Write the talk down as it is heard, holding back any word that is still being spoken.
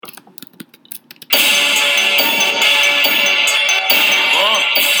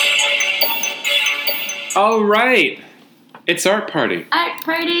All right. It's Art Party. Art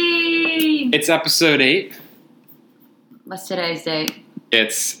Party! It's episode 8. What's today's date?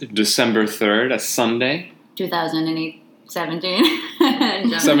 It's December 3rd, a Sunday. 2008,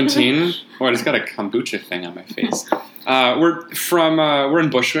 17. 17. Oh, I just got a kombucha thing on my face. We're in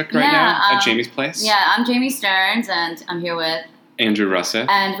Bushwick right now at Jamie's place. Yeah, I'm Jamie Stearns, and I'm here with Andrew Russett.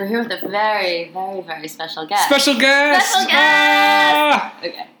 And we're here with a very, very, very special guest. Special guest! Special guest! Ah!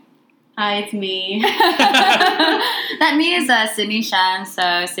 Okay. Hi, it's me. That me is Sydney Shen.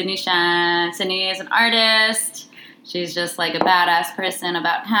 So Sydney is an artist. She's just like a badass person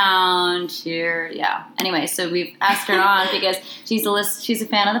about town. Anyway, so we've asked her on because she's a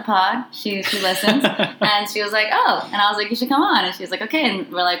fan of the pod. She listens, and she was like, oh, and I was like, you should come on, and she was like, okay,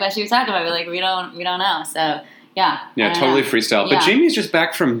 and we're like, what should we talk about? We're like, we don't know. So yeah. Yeah, totally freestyle. Yeah. But Jamie's just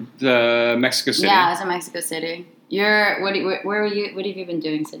back from the Mexico City. Yeah, I was in Mexico City. Where were you? What have you been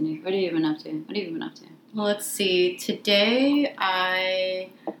doing, Sydney? What have you been up to? Well, let's see. Today,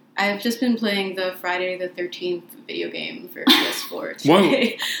 I've just been playing the Friday the 13th video game for PS4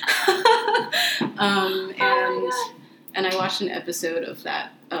 today. And I watched an episode of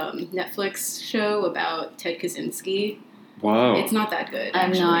that Netflix show about Ted Kaczynski. Whoa. It's not that good. I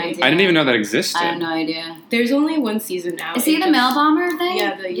have no idea. I didn't even know that existed. I have no idea. There's only one season now. Is he the mail bomber thing?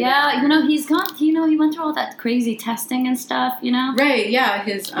 Yeah, yeah. You know, he's gone. You know, he went through all that crazy testing and stuff. You know. Right. Yeah.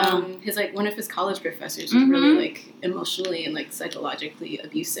 His like one of his college professors was really like emotionally and like psychologically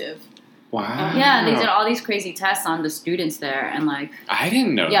abusive. Wow. Yeah, they did all these crazy tests on the students there, and like. I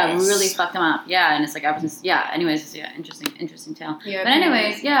didn't know. Yeah, this. really fucked them up. Yeah, and it's like Anyways, interesting tale. Yeah. But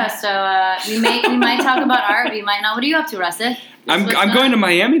anyways, yeah. So we might talk about art. We might not. What are you up to, Russet? I'm going to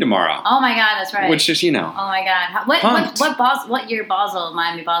Miami tomorrow. Oh my God, that's right. Which is, you know. Oh my God, what year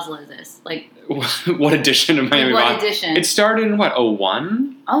Miami Basel is this? Like. What edition of Miami Basel? What edition? It started in what,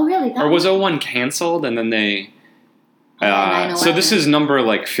 01? Oh really? Or was 01 canceled and then they? So this is number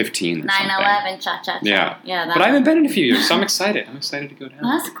like 15 or 9/11, cha-cha-cha. Yeah. But I haven't been in a few years, so I'm excited. I'm excited to go down.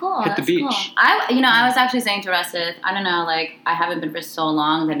 That's cool. Hit the beach. Cool. I was actually saying to Russet, I don't know, like, I haven't been for so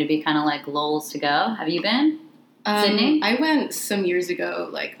long that it'd be kind of like lulls to go. Have you been? Sydney? I went some years ago,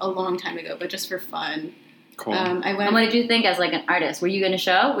 like a long time ago, but just for fun. Cool. And what did you think as like an artist? Were you in a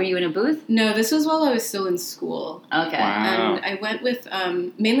show? Were you in a booth? No, this was while I was still in school. Okay. Wow. And I went with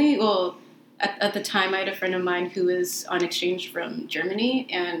mainly, at the time, I had a friend of mine who was on exchange from Germany,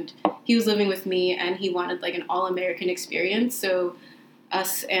 and he was living with me, and he wanted like an all-American experience. So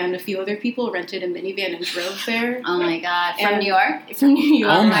us and a few other people rented a minivan and drove there. Oh my God! From New York? From New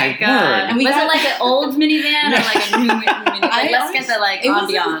York. Oh my God! And was it like an old minivan or like a new minivan? Like, let's get the like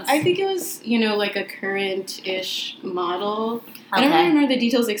ambiance. I think it was like a current-ish model. Okay. I don't really remember the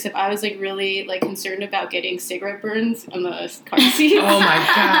details, except I was like really like concerned about getting cigarette burns on the car seats. Oh my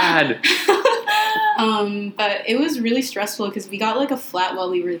God! But it was really stressful because we got like a flat while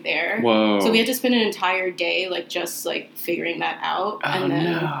we were there. Whoa! So we had to spend an entire day like just like figuring that out. Oh, and then,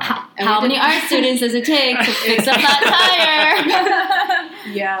 no. How many art students does it take to fix a flat tire?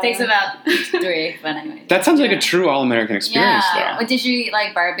 Yeah, Takes about 3, but anyway. That sounds like a true all-American experience, though. But did you eat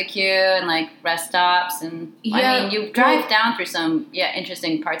like barbecue and like rest stops and? Yeah, I mean, you drive down through some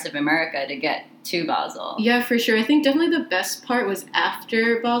interesting parts of America to get to Basel. Yeah, for sure. I think definitely the best part was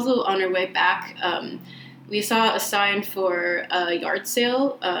after Basel. On our way back, we saw a sign for a yard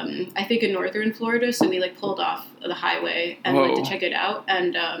sale. I think in northern Florida, so we like pulled off the highway and went to check it out.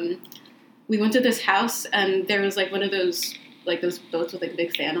 And we went to this house, and there was like one of those boats with like a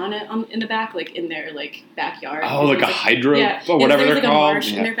big fan on it in the back, like in their like backyard. Oh, like a hydro, or whatever they're like called. A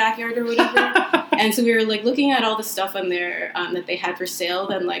marsh in their backyard or whatever. And so we were like looking at all the stuff on there that they had for sale.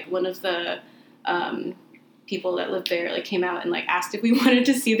 Then like one of the people that lived there like came out and like asked if we wanted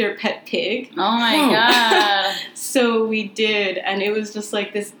to see their pet pig. Oh my God! So we did, and it was just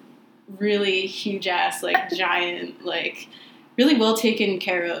like this really huge ass like giant like. Really well taken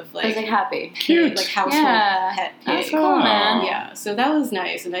care of, like, I was like happy, cute, like household pet pig. That's cool, man. Yeah, so that was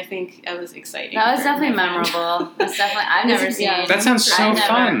nice, and I think that was exciting. That was definitely memorable. That's definitely I've never seen. That sounds so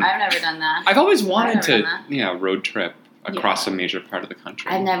fun. I've never done that. I've always wanted to, road trip across a major part of the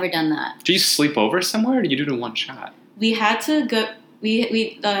country. I've never done that. Do you sleep over somewhere, or do you do it in one shot? We had to go.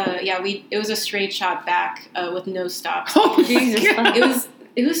 It was a straight shot back with no stops. Oh, Jesus!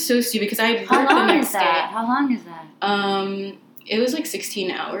 It was so stupid because I worked How long the next is that? day. How long is that? It was like 16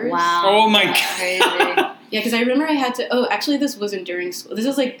 hours. Wow. Oh my That's God. crazy. Yeah, because I remember I had to. Oh, actually, this wasn't during school. This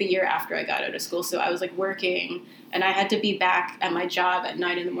was like the year after I got out of school. So I was like working, and I had to be back at my job at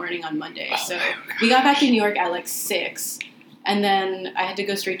 9 a.m. on Monday. So we got back to New York at like 6, and then I had to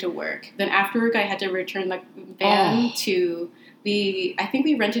go straight to work. Then after work, I had to return the van to I think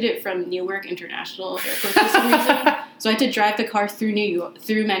we rented it from Newark International Airport for some reason. So I had to drive the car through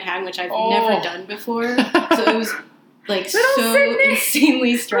through Manhattan, which I've never done before. So it was like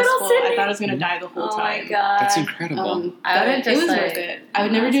insanely stressful. I thought I was going to die the whole time. Oh my god. That's incredible. It was worth it. I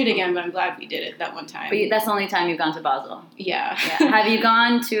would never do it again, but I'm glad we did it that one time. But that's the only time you've gone to Basel. Yeah. Have you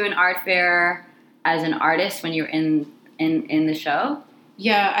gone to an art fair as an artist when you were in the show?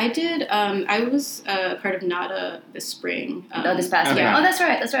 Yeah, I did. I was part of NADA this spring. This past year. Oh, that's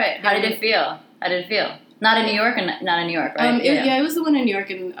right. How did it feel? Not in New York, right? It was the one in New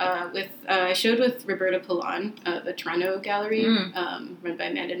York, and I showed with Roberta Polan, the Toronto Gallery, run by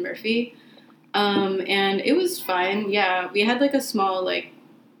Amanda Murphy, and it was fine. Yeah, we had like a small like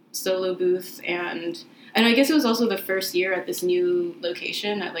solo booth, and I guess it was also the first year at this new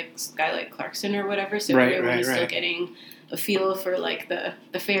location at like Skylight Clarkson or whatever. So everyone was still getting a feel for like the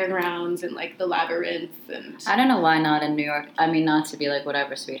fairgrounds and like the labyrinth. And I don't know why not in New York. I mean, not to be like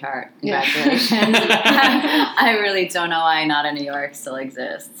whatever, sweetheart. Congratulations. I really don't know why not in New York still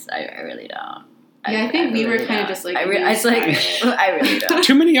exists. I really don't. I think we were kind of just like... I really don't.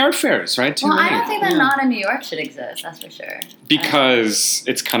 Too many art fairs, right? Too many. I don't think that not in New York should exist, that's for sure. Because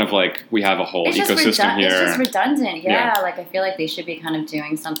it's kind of like we have a whole ecosystem here. It's just redundant, Like, I feel like they should be kind of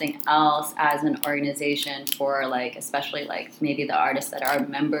doing something else as an organization for, like, especially, like, maybe the artists that are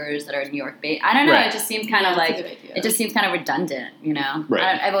members that are New York based. I don't know, It just seems kind of like... It just seems kind of redundant, you know?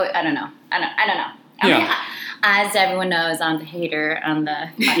 Right. I don't know. I mean, as everyone knows, I'm the hater on the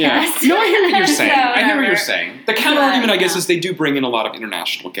podcast. Yeah. No, I hear what you're saying. I hear what you're saying. The counter argument, I guess, is they do bring in a lot of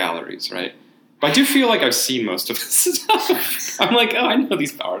international galleries, right? But I do feel like I've seen most of this stuff. I'm like, I know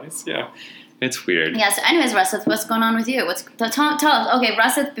these artists. Yeah. It's weird. Yeah, so anyways, Russet, what's going on with you? Tell us. Okay,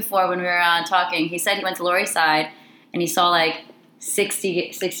 Russet, before when we were talking, he said he went to Lower East Side and he saw like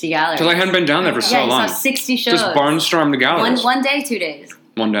 60 galleries. Because I hadn't been down there for so long. He saw 60 shows. Just barnstormed the galleries. One day, 2 days?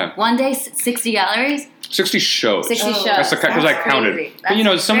 One day. One day, 60 galleries? 60 shows. 60 shows. That's because I counted. Crazy. But you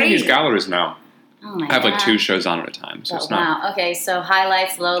know, some of these galleries now have like 2 shows on at a time. So it's not. Wow. Okay, so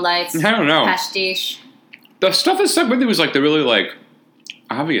highlights, lowlights. I don't know. Pastiche. The stuff that stuck with me was like the really like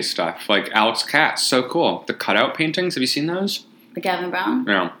obvious stuff. Like Alex Katz. So cool. The cutout paintings. Have you seen those? The Gavin Brown?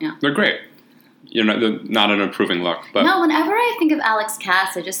 Yeah. They're great. You know, they're not an improving look. But no, whenever I think of Alex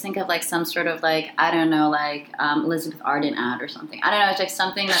Katz, I just think of like some sort of like, I don't know, like Elizabeth Arden ad or something. I don't know, it's like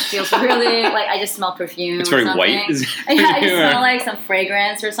something that feels really, like I just smell perfume. It's very or white. I just smell like some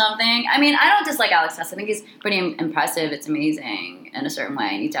fragrance or something. I mean, I don't dislike Alex Katz. I think he's pretty impressive. It's amazing in a certain way.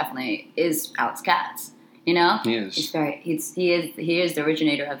 And he definitely is Alex Katz. You know, he is. He is the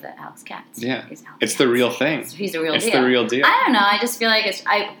originator of the Alex Katz. Yeah, it's the real thing. He's the real deal. It's the real deal. I don't know. I just feel like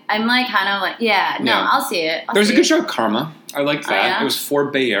I'm like kind of like I'll see it. There's a good show, Karma. I liked that. Oh, yeah? It was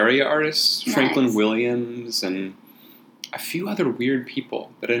 4 Bay Area artists, Nice. Franklin Williams and a few other weird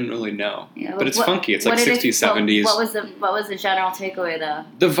people that I didn't really know. Yeah, but it's funky. It's like 60s, 70s. What was the general takeaway though?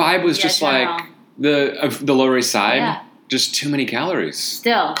 The vibe was just like the Lower East Side. Yeah. Just too many galleries.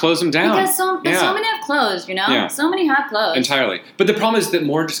 Still. Close them down. Because so many have closed, you know? Yeah. So many have closed. Entirely. But the problem is that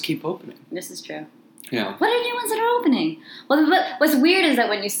more just keep opening. This is true. Yeah. What are new ones that are opening? Well, what's weird is that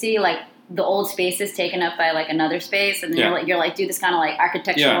when you see, like, the old spaces taken up by, like, another space, and then you're like, do this kind of, like,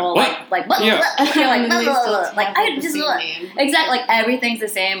 architectural, what? You're like, I just, exactly, like, everything's the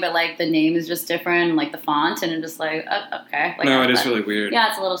same, but, like, the name is just different, like, the font, and I'm just like, okay. Like, no, it is really weird. Yeah,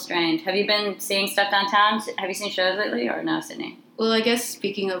 it's a little strange. Have you been seeing stuff downtown? Have you seen shows lately, or no, Sydney? Well, I guess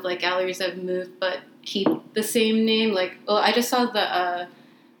speaking of, like, galleries that have moved but keep the same name, like, I just saw the,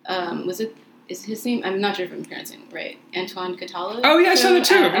 is his name? I'm not sure if I'm pronouncing it right. Antoine Catala. Oh, yeah, I saw that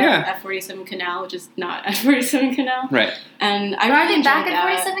too, At 47 Canal, which is not at 47 Canal. Right. And I Are they back at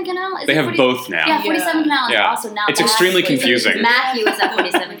 47 Canal? They have both now. Yeah, 47 Canal is also now It's extremely confusing. Matthew is at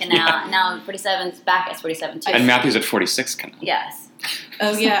 47 Canal, and now 47's back at 47 too. And Matthew's at 46 Canal. Yes.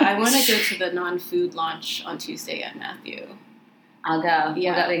 Oh, yeah, I want to go to the non-food launch on Tuesday at Matthew. I'll go.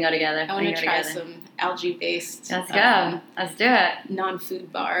 Yeah. We can go together. I want to try some algae-based. Let's go. Let's do it.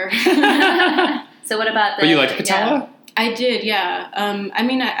 Non-food bar. So what about the... But you liked Catala? Yeah. I did, yeah. I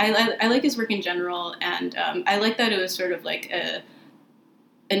mean, I like his work in general, and I like that it was sort of like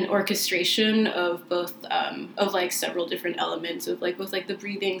an orchestration of both, of like several different elements of like both like the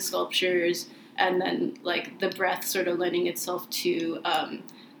breathing sculptures and then like the breath sort of lending itself to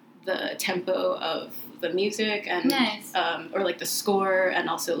the tempo of the music and nice. Or like the score, and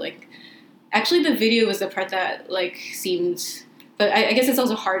also like actually the video was the part that like seemed, but I guess it's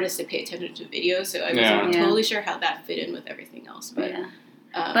also hardest to pay attention to video, so I wasn't totally sure how that fit in with everything else. But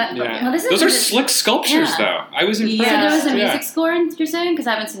Those are slick sculptures, though. I was impressed. So there was a music score, you're saying? Because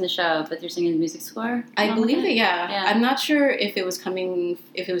I haven't seen the show, but you're singing the music score? I believe it, yeah. I'm not sure if it was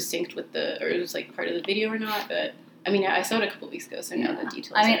synced with or it was like part of the video or not, but I mean, I saw it a couple weeks ago, so I know the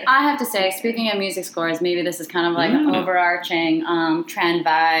details. I mean, I have to say, speaking of music scores, maybe this is kind of like an overarching trend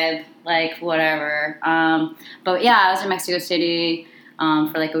vibe, like whatever. But yeah, I was in Mexico City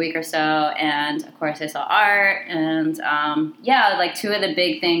for like a week or so, and of course I saw art, and like two of the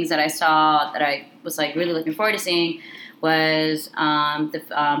big things that I saw that I was like really looking forward to seeing was the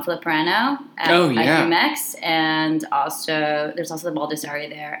Philip Moreno at Humex, and there's also the Baldessari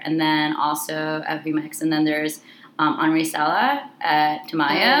there, and then also at Humex, and then there's Henri Sala at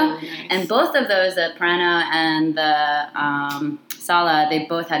Tamayo, nice. And both of those, the Moreno and the Sala, they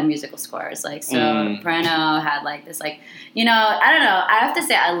both had musical scores. Like, so Moreno had like this, like, I don't know. I have to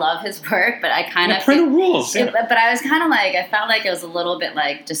say I love his work, but I kind of Moreno rules. But I was kind of like, I felt like it was a little bit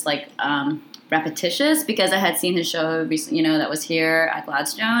like just like repetitious, because I had seen his show recently, that was here at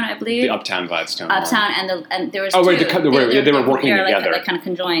Gladstone, I believe. The Uptown Gladstone. And there was two. They were working together. Like kind of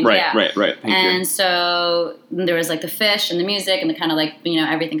conjoined, right, yeah. Right. Thank you. And so there was like the fish and the music and the kind of like,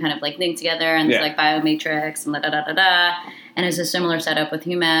 everything kind of like linked together, and it's like Biomatrix and da-da-da-da-da. And it was a similar setup with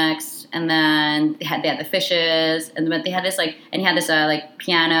Humex. And then they had the fishes, but they had this like, and he had this like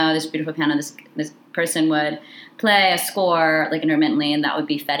piano, this beautiful piano. This person would play a score like intermittently, and that would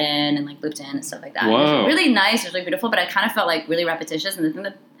be fed in and like looped in and stuff like that. Whoa. It was really nice. It was really beautiful, but I kind of felt like really repetitious. And the thing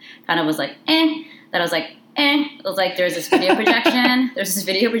that kind of was like, that I was like, It was like there's this video projection.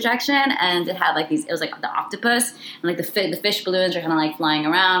 And it had like these. It was like the octopus, and like the fish balloons are kind of like flying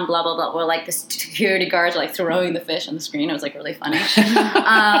around, blah blah blah. Or like the security guards are like throwing the fish on the screen. It was like really funny.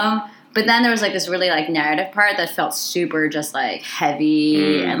 But then there was like this really like narrative part that felt super just like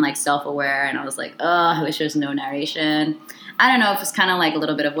heavy and like self-aware, and I was like, I wish there was no narration. I don't know if it's kind of like a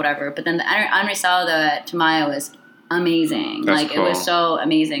little bit of whatever, but then the Henri Sala at Tamayo was amazing. That's like cool. It was so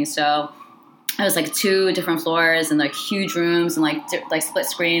amazing. So it was like 2 different floors and like huge rooms and like split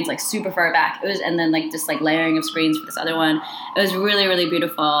screens, like super far back. It was, and then like just like layering of screens for this other one. It was really, really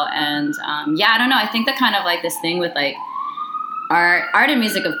beautiful. And I don't know. I think that kind of like this thing with like art and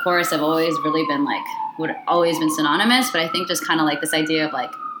music, of course, have always really been like always been synonymous. But I think just kind of like this idea of like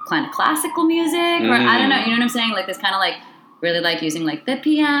kind of classical music, or I don't know, you know what I'm saying? Like this kind of like really like using like the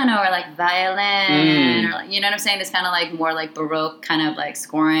piano or like violin or like, you know what I'm saying? This kind of like more like Baroque kind of like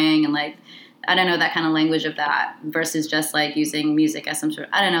scoring and like, I don't know, that kind of language of that versus just like using music as some sort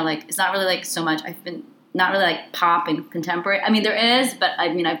of, I don't know, like it's not really like so much, I've been not really like pop and contemporary. I mean, there is, but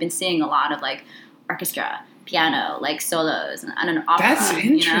I mean, I've been seeing a lot of like orchestra, piano, like solos, and I don't know. Opera, that's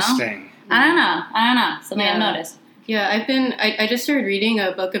interesting. I don't know. Something I've noticed. Yeah, I just started reading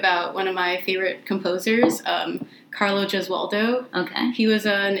a book about one of my favorite composers, Carlo Gesualdo. Okay. He was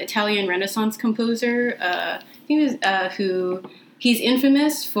an Italian Renaissance composer. He's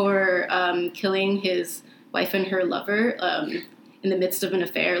infamous for killing his wife and her lover in the midst of an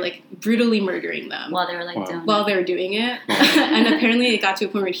affair, like brutally murdering them while they were like while they were doing it. And apparently, it got to a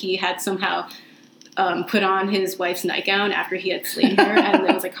point where he had somehow put on his wife's nightgown after he had slain her, and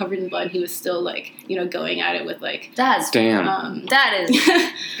it was like covered in blood. And he was still like going at it with like that is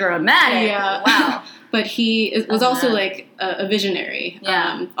dramatic. Yeah. Wow. But he was also like a visionary.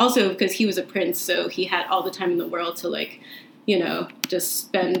 Yeah. Also because he was a prince, so he had all the time in the world to like, just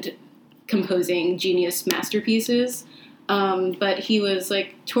spend composing genius masterpieces. But he was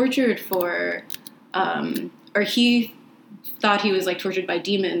like tortured for, or he thought he was like tortured by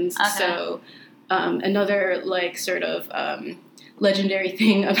demons. Okay. So another like sort of legendary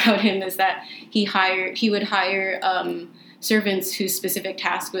thing about him is that he would hire servants whose specific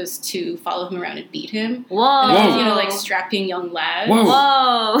task was to follow him around and beat him. Whoa. And, like strapping young lads.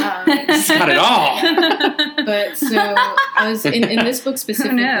 Whoa. It's got it all. But so I was in this book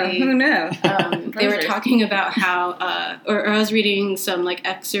specifically. Who knew? They were talking about how, or I was reading some like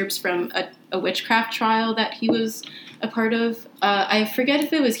excerpts from a witchcraft trial that he was a part of. I forget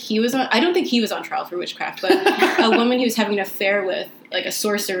if it was he was on. I don't think he was on trial for witchcraft, but a woman he was having an affair with, like a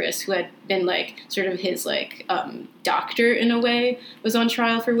sorceress who had been like sort of his like doctor in a way, was on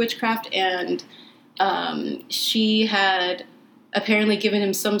trial for witchcraft, and she had apparently given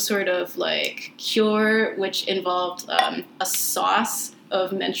him some sort of like cure which involved a sauce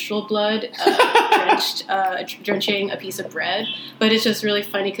of menstrual blood drenching a piece of bread. But it's just really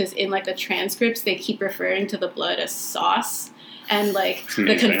funny because in like the transcripts they keep referring to the blood as sauce, and like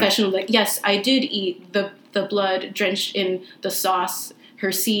the confession, like, yes, I did eat the blood drenched in the sauce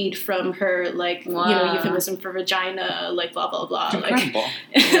her seed from her, like, euphemism for vagina, like, blah, blah, blah. Incredible.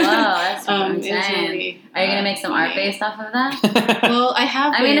 Like, Wow, that's insane. really, Are you going to make some art based off of that? Well, I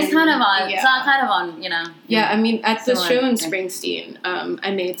have I mean, it's kind of on, yeah. it's all kind of on, Yeah, I mean, at the Similar. show in Springsteen,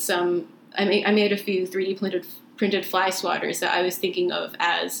 I made a few 3D printed fly swatters that I was thinking of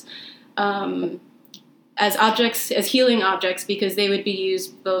as objects, as healing objects, because they would be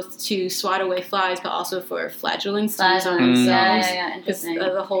used both to swat away flies, but also for flagellants to use on themselves. Yeah, Because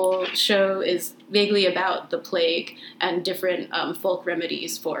interesting. the whole show is vaguely about the plague and different folk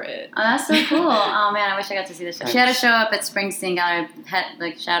remedies for it. Oh, that's so cool. Oh, man, I wish I got to see the show. She had a show up at Springsteen Gallery.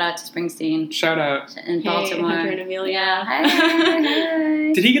 Like, shout out to Springsteen Shout out. in Hey, Baltimore. Hunter and Amelia. Yeah.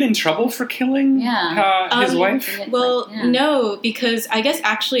 Hey. Did he get in trouble for killing his wife? Well, Yeah. no, because I guess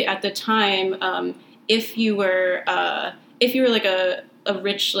actually at the time, if you were like a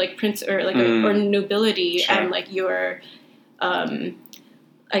rich, like, prince or like or nobility, Sure. and like your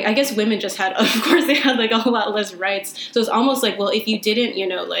I guess women just had, of course, they had like a whole lot less rights. So it's almost like, well, if you didn't,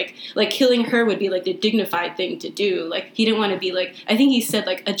 like killing her would be like the dignified thing to do. Like, he didn't want to be like, I think he said,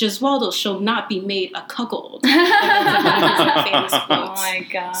 like, a Gesualdo shall not be made a cuckold. That was one of his famous Oh quotes. my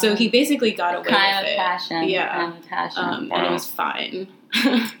god. So he basically got away Crime with of it. passion. Yeah. Crime of passion. Wow. And it was fine.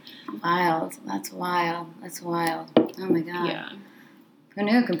 Wild. That's wild. That's wild. Oh my god. Yeah. Who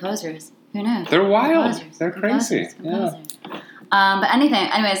knew? Composers. Who knew? They're wild. Composers. They're crazy. Composers. But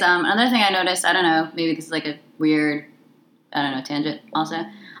anyways, another thing I noticed, I don't know, maybe this is like a weird, tangent also.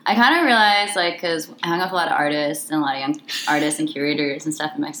 I kind of realized, like, because I hung out with a lot of artists and a lot of young artists and curators and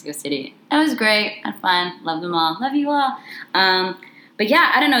stuff in Mexico City. It was great and fun. Love them all. Love you all. But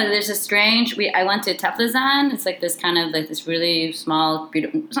yeah, I don't know. There's a strange. I went to Teflizan. It's like this kind of like this really small,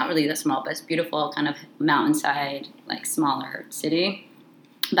 beautiful. It's not really that small, but it's beautiful kind of mountainside, like smaller city,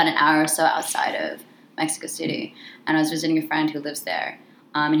 about an hour or so outside of Mexico City. And I was visiting a friend who lives there,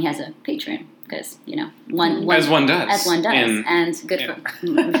 and he has a Patreon because one As one does. as one does, and good for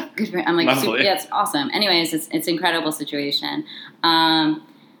I'm like, Lovely. yeah, it's awesome. Anyways, it's an incredible situation.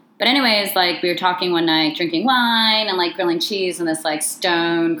 But anyways, like, we were talking one night, drinking wine and like grilling cheese in this like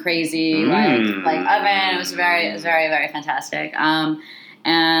stone crazy like oven. It was very, very fantastic.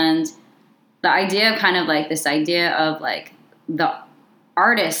 And the idea of kind of like this idea of like the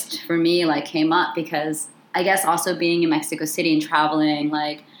artist for me like came up because I guess also being in Mexico City and traveling,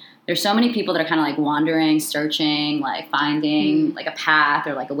 like, there's so many people that are kind of like wandering, searching, like finding like a path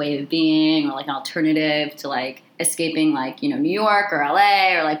or like a way of being or like an alternative to like escaping like, New York or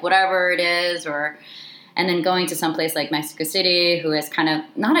LA or like whatever it is, and then going to some place like Mexico City, who is kind of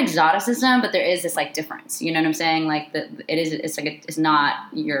not exoticism, but there is this like difference. You know what I'm saying? Like it's not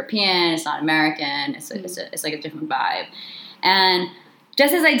European, it's not American, it's like a different vibe. And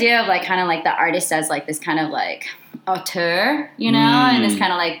just this idea of like kind of like the artist as like this kind of like auteur, and this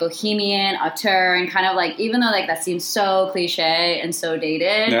kind of like bohemian auteur, and kind of like, even though like that seems so cliche and so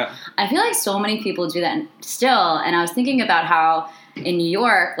dated, I feel like so many people do that still. And I was thinking about how in New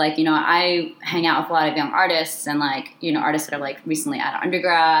York, like, I hang out with a lot of young artists and like, artists that are like recently out of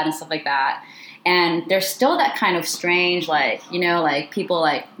undergrad and stuff like that. And there's still that kind of strange, like, like people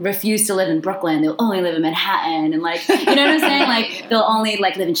like refuse to live in Brooklyn. They'll only live in Manhattan. And like, you know what I'm saying? Like, they'll only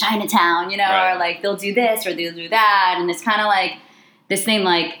like live in Chinatown, Right. or like they'll do this or they'll do that. And it's kind of like this thing,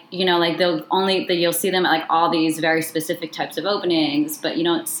 like, like you'll see them at like all these very specific types of openings, but you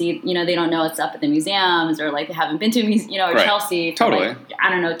don't see, they don't know it's up at the museums, or like they haven't been to, or Right. Chelsea for Totally. like,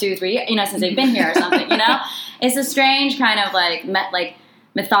 I don't know, 2-3 years, since they've been here or something, It's a strange kind of like,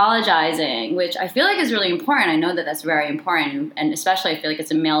 mythologizing, which I feel like is really important. I know that that's very important, and especially I feel like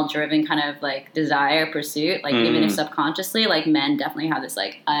it's a male-driven kind of like desire, pursuit, like even if subconsciously, like men definitely have this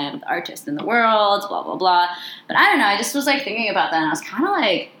like, I am the artist in the world, blah blah blah. But I don't know, I just was like thinking about that, and I was kind of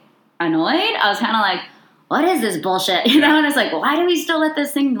like annoyed. I was kind of like, what is this bullshit, And it's like, why do we still let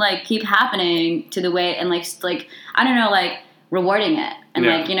this thing like keep happening to the way, and like I don't know, like rewarding it. And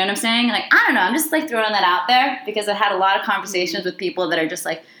like, you know what I'm saying? Like, I don't know. I'm just like throwing that out there because I've had a lot of conversations with people that are just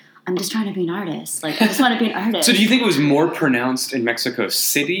like, I'm just trying to be an artist. Like, I just want to be an artist. So do you think it was more pronounced in Mexico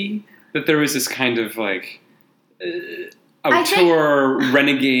City that there was this kind of like auteur,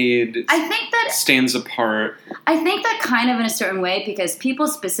 renegade, I think that stands apart? I think that kind of in a certain way, because people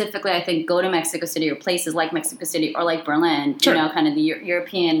specifically, I think, go to Mexico City or places like Mexico City or like Berlin, Sure. Kind of the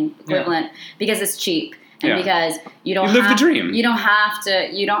European equivalent, because it's cheap. And because you don't live the dream. You don't have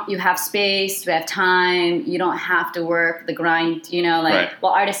to, you have space, you have time, you don't have to work the grind, Right.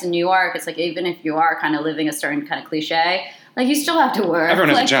 well, artists in New York, it's like, even if you are kind of living a certain kind of cliche, like you still have to work. Everyone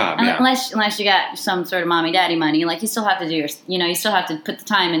has like, a job, yeah. Unless you got some sort of mommy daddy money, like you still have to do you still have to put the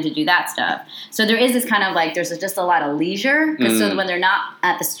time in to do that stuff. So there is this kind of like there's just a lot of leisure. So when they're not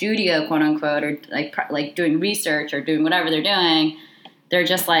at the studio, quote unquote, or like doing research or doing whatever they're doing, they're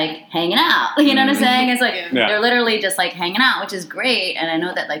just like hanging out. You know what I'm saying? It's like they're literally just like hanging out, which is great. And I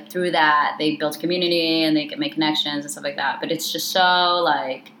know that like through that they build community and they can make connections and stuff like that. But it's just so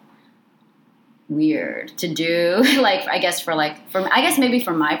like weird to do. Like I guess maybe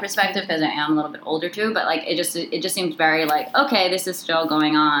from my perspective, because I am a little bit older too. But like it just seems very like, okay, this is still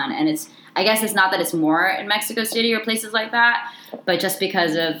going on. And I guess it's not that it's more in Mexico City or places like that, but just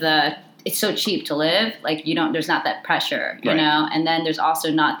because of it's so cheap to live, like there's not that pressure, you know? And then there's also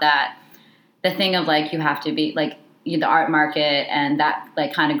not the thing of like, you have to be like the art market and that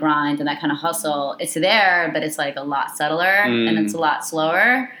like kind of grind and that kind of hustle. It's there, but it's like a lot subtler and it's a lot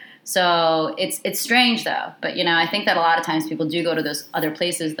slower. So it's strange though. But I think that a lot of times people do go to those other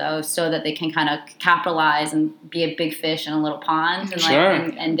places though, so that they can kind of capitalize and be a big fish in a little pond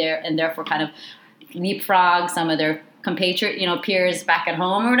and and therefore kind of leapfrog some of their peers back at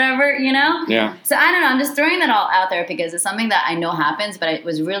home or whatever, Yeah. So I don't know. I'm just throwing that all out there because it's something that I know happens, but it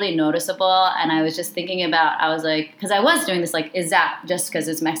was really noticeable. And I was just thinking about, I was like, because I was doing this, like, is that just because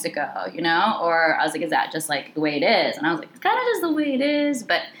it's Mexico, Or I was like, is that just like the way it is? And I was like, it's kind of just the way it is,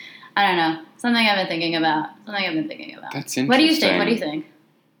 but I don't know. Something I've been thinking about. That's interesting. What do you think?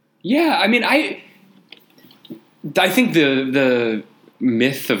 Yeah, I mean, I think the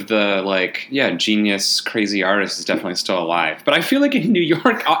myth of the genius crazy artist is definitely still alive, but I feel like in New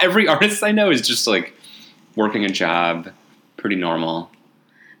York every artist I know is just like working a job, pretty normal.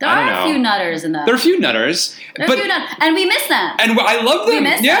 There are a few nutters in that. There are a few nutters, and we miss them. And I love them. We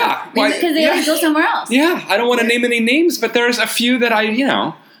miss them because they always go somewhere else. Yeah, I don't want to name any names, but there's a few that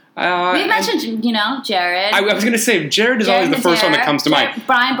we mentioned, Jared. I was going to say Jared is always the first one that comes to mind.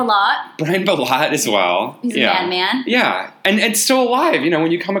 Brian Ballot as well. He's a madman. Yeah, and it's still alive.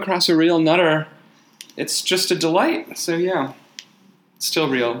 When you come across a real nutter, it's just a delight. So yeah, it's still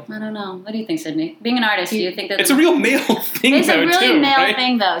real. I don't know. What do you think, Sydney? Being an artist, do you think that it's a real male thing? It's though, a really too, male right?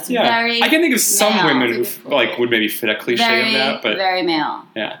 thing, though. It's very. I can think of some male. women who would maybe fit a cliche of that, but very male.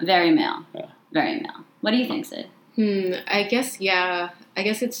 Yeah, very male. Yeah. Very male. What do you think, Sid? I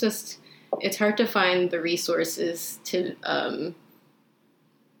guess it's just. It's hard to find the resources to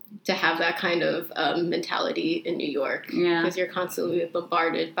have that kind of mentality in New York. Yeah, because you're constantly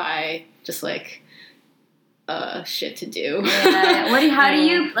bombarded by just like shit to do. Yeah. How do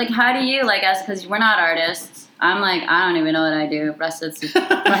you because we're not artists. I'm like, I don't even know what I do. Russet's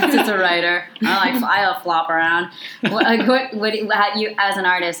a writer. I flop around. How you as an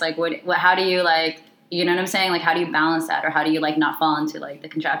artist, how do you like? You know what I'm saying? Like, how do you balance that? Or how do you, not fall into, the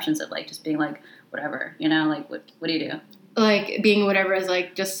contraptions of, just being, whatever, what do you do? Like, being whatever is,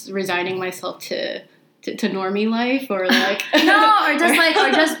 just resigning myself to normie life or, No, or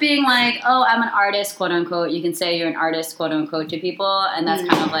just being oh, I'm an artist, quote unquote. You can say you're an artist, quote unquote, to people. And that's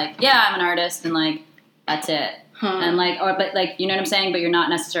kind of yeah, I'm an artist. And, that's it. Huh. And, you know what I'm saying? But you're not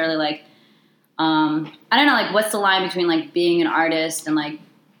necessarily, I don't know, what's the line between, being an artist and,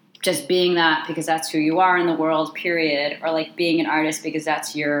 just being that because that's who you are in the world, period, or being an artist because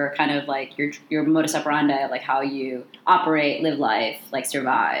that's your kind of your modus operandi of how you operate, live life,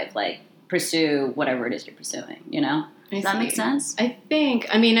 survive, pursue whatever it is you're pursuing, Does that make sense? I think,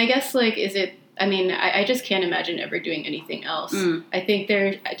 I guess is it, I just can't imagine ever doing anything else. I think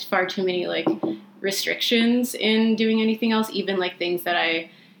there's far too many restrictions in doing anything else, even things that I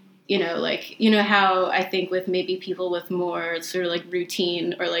how I think with maybe people with more sort of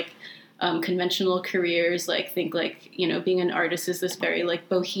routine or conventional careers, think being an artist is this very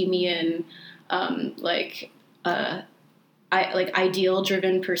bohemian, ideal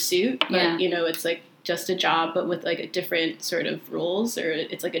driven pursuit. But, it's just a job, but with a different sort of rules, or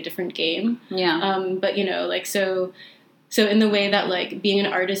it's a different game. Yeah. But so in the way that being an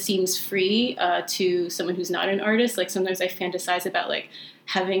artist seems free to someone who's not an artist, sometimes I fantasize about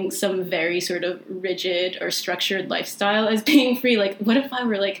having some very sort of rigid or structured lifestyle as being free. What if I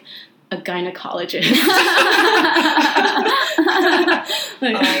were a gynecologist?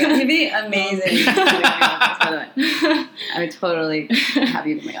 You'd be amazing. I would totally have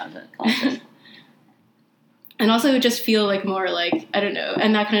you be my gynecologist. And also it would just feel more I don't know.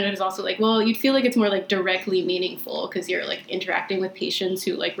 And that kind of is also you'd feel it's more directly meaningful because you're interacting with patients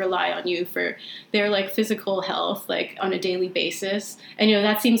who rely on you for their physical health on a daily basis. And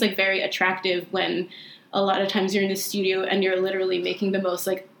that seems very attractive when a lot of times you're in the studio and you're literally making the most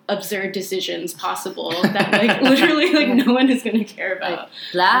absurd decisions possible that literally no one is going to care about.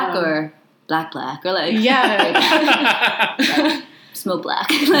 Black or black, or like Yeah. smoke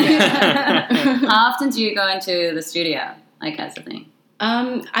black. How often do you go into the studio? Like, that's the thing.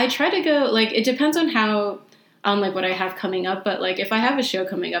 I try to go, like, it depends on like what I have coming up, but like if I have a show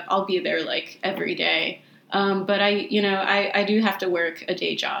coming up, I'll be there like every day. But I do have to work a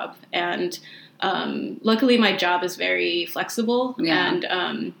day job, and luckily my job is very flexible, and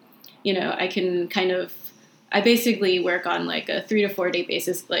I can I basically work on like a 3 to 4 day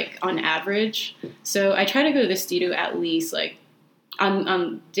basis, like on average. So I try to go to the studio at least like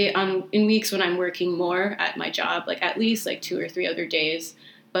in weeks when I'm working more at my job, like at least like 2 or 3 other days.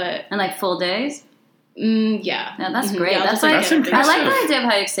 But and like full days. Yeah, that's great. Yeah, that's impressive. I like the idea of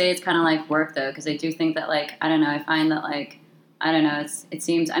how you say it's kind of like work though, because I do think that like I don't know. I find that like I don't know. It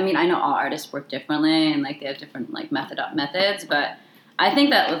seems. I mean, I know all artists work differently and like they have different like methods, but I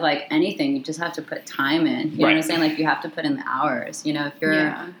think that with like anything, you just have to put time in. You know what I'm saying? Like you have to put in the hours. You know,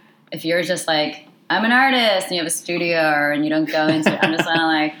 if you're just like I'm an artist and you have a studio and you don't go into it, I'm just kind of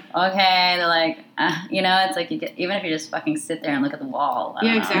like okay. They're like it's like even if you just fucking sit there and look at the wall.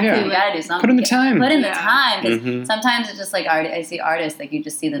 Exactly. You gotta do something. Put in the time. Put in the time because sometimes it's just like I see artists like you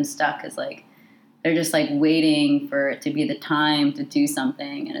just see them stuck because like they're just like waiting for it to be the time to do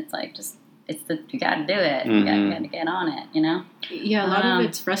something, and it's like you gotta do it. You gotta get on it. You know. Yeah, a lot of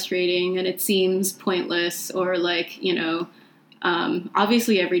it's frustrating and it seems pointless, or like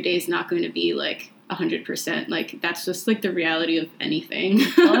obviously every day is not going to be like 100%. Like that's just like the reality of anything.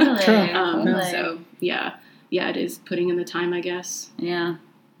 Totally. So yeah, it is putting in the time, I guess. Yeah,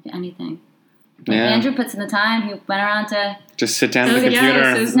 anything. Yeah. Andrew puts in the time. He went around to just sit down at the computer,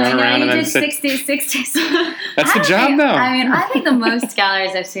 run around, and then sit. 60s. That's the job, though. I mean, I think the most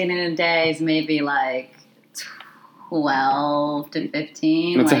galleries I've seen in a day is maybe like 12 to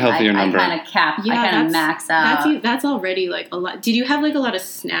 15. That's like, a healthier number. I kind of I kind of max out. That's already like a lot. Did you have like a lot of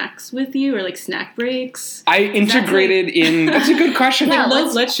snacks with you, or like snack breaks? I integrated in. That's a good question. Like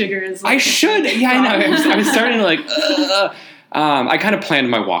low blood sugar is. Like, I should. Yeah, I know. I was starting to like. I kind of planned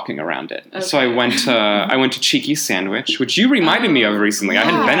my walking around it. Okay. So I went to Cheeky's Sandwich, which you reminded me of recently. I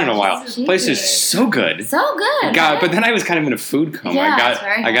hadn't been in a while. The place is so good. So good. God, but then I was kind of in a food coma.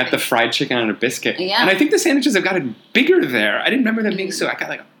 Yeah, I got the fried chicken on a biscuit. Yeah. And I think the sandwiches have gotten bigger there. I didn't remember them being so. I got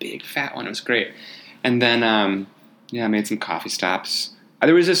like a big fat one. It was great. And then I made some coffee stops.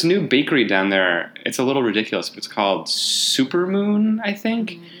 There was this new bakery down there. It's a little ridiculous, but it's called Supermoon, I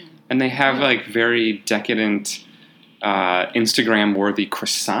think. And they have like very decadent Instagram-worthy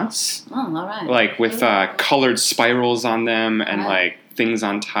croissants. Oh, all right. Like with colored spirals on them and like things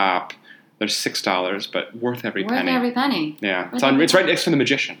on top. They're $6, but worth every penny. Worth every penny. Yeah, it's right next to the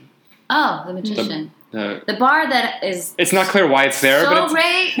Magician. Oh, the Magician. The bar that is. It's not clear why it's there, but it's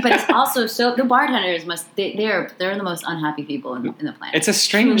great. But it's also so the bartenders they're the most unhappy people in the planet. It's a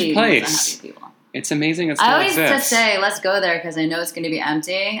strange Truly place. The most unhappy people. It's amazing it still I always exists. just say, let's go there because I know it's going to be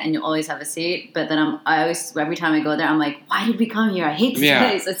empty and you'll always have a seat. But then every time I go there, I'm like, why did we come here? I hate this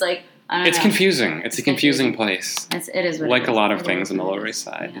place. It's like, I don't know. It's confusing. It's a confusing place. It is what like it is. a lot of things in the Lower East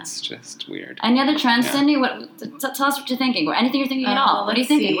Side. Yeah. It's just weird. Any other trends, Cindy? Tell us what you're thinking. Or anything you're thinking at all. What are you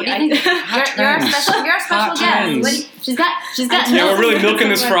thinking? What are you thinking? You're our special guest. She's got. Yeah, we're really milking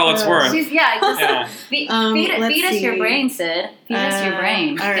this for all it's worth. Feed us your brain, Sid. Feed us your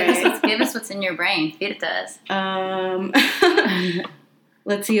brain. All right. Give us what's in your brain. Feed it to us.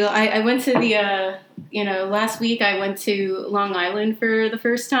 Let's see. I went to the, last week I went to Long Island for the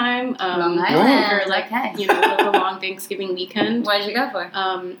first time. Long Island, for the long Thanksgiving weekend. What did you go for?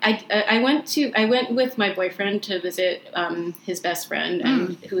 I went with my boyfriend to visit his best friend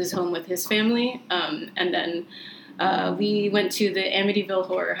and who is home with his family. And then we went to the Amityville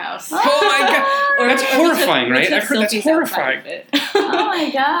Horror House. Oh my god, that's horrifying, right? I've heard that's horrifying. Oh my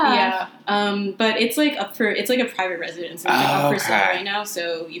god. Yeah. But it's like a private residence. It's up for sale right now,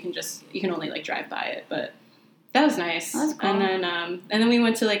 so you can only like drive by it. But that was nice. That's cool. And then we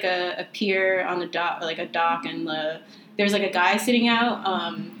went to like a pier on the dock, like a dock, and there's like a guy sitting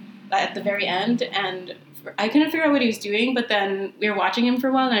out at the very end, and I couldn't figure out what he was doing, but then we were watching him for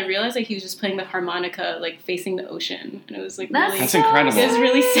a while, and I realized like he was just playing the harmonica, like facing the ocean, and it was like that's incredible. It was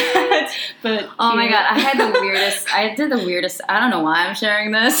really sad, but oh my god, I did the weirdest. I don't know why I'm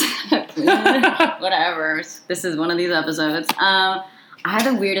sharing this. Whatever. This is one of these episodes. I had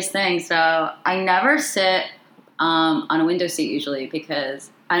the weirdest thing. So I never sit on a window seat usually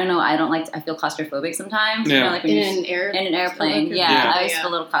because. I don't know. I feel claustrophobic sometimes. Yeah. Like in an airplane. Yeah, I always feel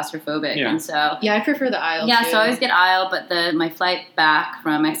a little claustrophobic, and so I prefer the aisle. Yeah, too. so I always get aisle, but my flight back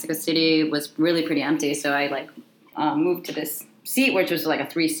from Mexico City was really pretty empty. So I moved to this seat, which was like a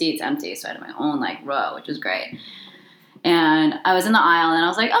 3 seats empty. So I had my own row, which was great. And I was in the aisle, and I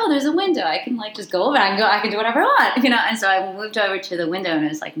was like, "Oh, there's a window. I can like just go over. I can do whatever I want, you know." And so I moved over to the window, and it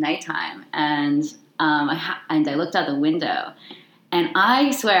was like nighttime, and I looked out the window, and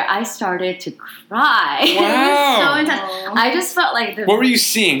I swear I started to cry. Wow. It was so intense. I just felt like What were you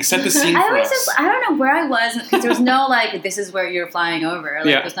seeing? Set the scene for us. I don't know where I was because there was no like this is where you're flying over.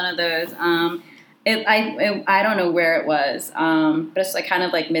 Like there's none of those. I don't know where it was, but it's like kind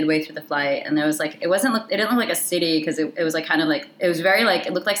of like midway through the flight, and there was like it didn't look like a city because it was like kind of like it was very like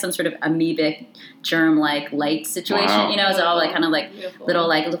it looked like some sort of amoebic germ like light situation, Wow. you know, it was all like kind of like Beautiful. little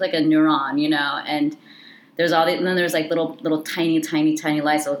like it looked like a neuron, you know, and there's all and then there's like little tiny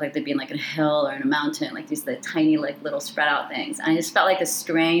lights that look like they'd be in like a hill or in a mountain, like these tiny like little spread out things, and I just felt like this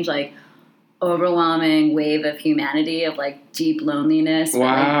strange like overwhelming wave of humanity, of like deep loneliness,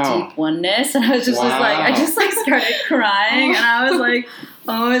 Wow. but like deep oneness, and I was just I just like started crying, and I was like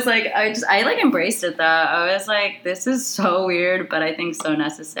almost like I like embraced it though. I was like, this is so weird, but I think so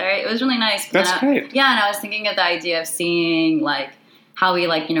necessary. It was really nice. That's great. Yeah, and I was thinking of the idea of seeing like how we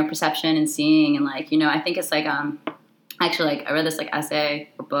like, you know, perception and seeing, and like, you know, I think it's like actually like I read this like essay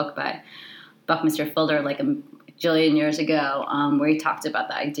or book by Buckminster Fuller like a jillion years ago, where he talked about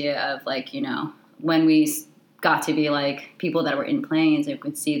the idea of like, you know, when we got to be like people that were in planes and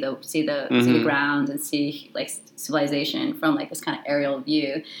could see the ground and see like civilization from like this kind of aerial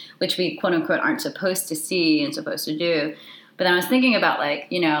view, which we quote unquote aren't supposed to see and supposed to do. But then I was thinking about like,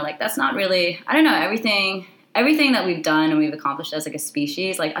 you know, like that's not really, I don't know, everything that we've done and we've accomplished as like a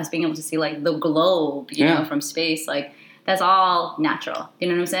species, like us being able to see like the globe, you know, from space, like that's all natural. You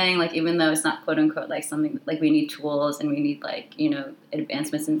know what I'm saying? Like, even though it's not quote unquote like something like we need tools and we need like, you know,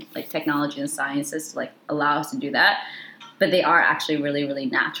 advancements in like technology and sciences to like allow us to do that, but they are actually really, really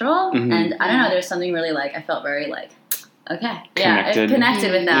natural. Mm-hmm. And I don't know, there's something really like, I felt very like, okay, Connected.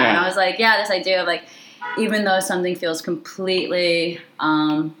 connected with that. Yeah. And I was like, yeah, this idea of like, even though something feels completely,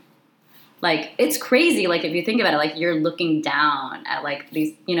 like it's crazy. Like if you think about it, like you're looking down at like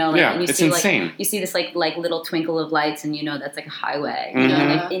these, you know, like and you it's see insane. like you see this like little twinkle of lights, and you know that's like a highway. You Mhm.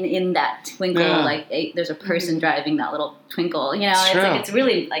 know, like in that twinkle, Yeah. like there's a person driving that little twinkle. You know, It's it's true. like it's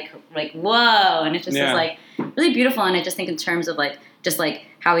really like whoa, and it just Yeah. is like really beautiful. And I just think in terms of like just like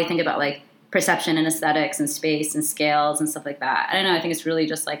how we think about like perception and aesthetics and space and scales and stuff like that. I don't know. I think it's really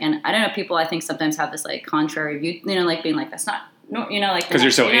just like, and I don't know. People I think sometimes have this like contrary view. You know, like being like that's not. No, you know, like Because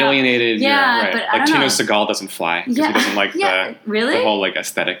you're so you know, alienated. Yeah, you're, right. but I like don't Tino know. Seagal doesn't fly because he doesn't like really? the whole like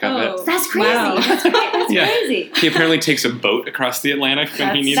aesthetic of Oh. it. That's crazy. Wow. That's Yeah. crazy. He apparently takes a boat across the Atlantic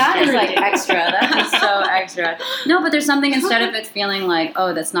when he needs That to. is like extra. That is so extra. No, but there's something instead of it feeling like,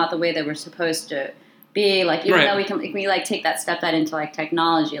 oh, that's not the way that we're supposed to be. Like even Right. though we like take that step that into like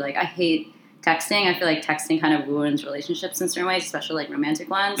technology. Like I hate texting. I feel like texting kind of ruins relationships in certain ways, especially like romantic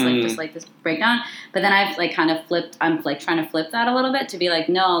ones. Like just like this breakdown. But then I've like kind of flipped. I'm like trying to flip that a little bit to be like,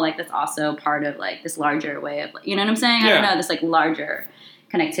 no, like that's also part of like this larger way of, you know what I'm saying? I don't know, this like larger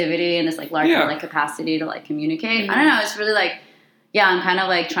connectivity and this like larger like capacity to like communicate. I don't know. It's really like, yeah, I'm kind of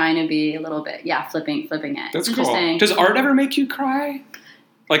like trying to be a little bit, flipping it. That's it's cool. interesting. Does art ever make you cry?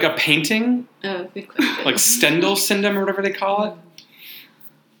 Like a painting? Oh, good question. Like Stendhal syndrome or whatever they call it?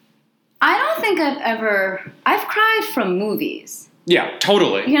 I don't think I've cried from movies. Yeah,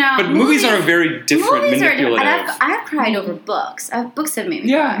 totally. You know, but movies are a very different, movies manipulative. Are different. And I've cried over books. Books have made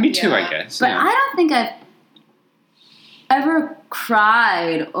me Yeah, cry. me too, Yeah. I guess. But yeah. I don't think I've ever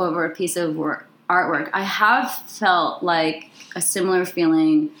cried over a piece of artwork. I have felt like a similar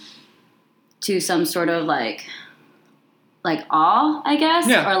feeling to some sort of like awe, I guess,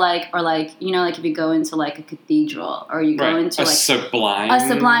 Yeah. or like you know, like if you go into like a cathedral or you go into a like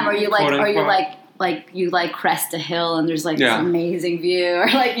sublime, or you like quote or you unquote. like you like crest a hill and there's like Yeah. this amazing view, or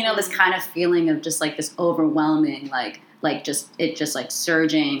like, you know, this kind of feeling of just like this overwhelming like just like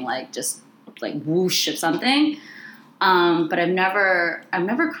surging like just like whoosh of something. But I've never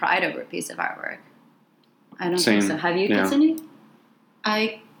cried over a piece of artwork. I don't Same. think so. Have you, Yeah. Cindy?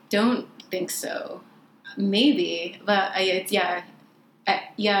 I don't think so. Maybe, but I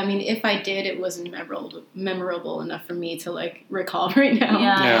mean, if I did, it wasn't memorable enough for me to like recall right now.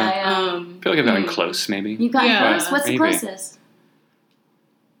 Yeah. I feel like I've gotten close, maybe. You got Yeah. close? What's the Maybe. closest?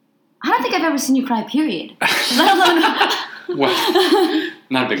 I don't think I've ever seen you cry, period. Let alone... Well,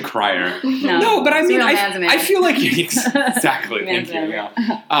 not a big crier. No, but I mean, Real man's a man. I feel like exactly. Man's Thank you. man.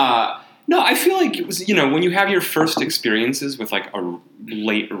 Yeah. No, I feel like it was, you know, when you have your first experiences with like a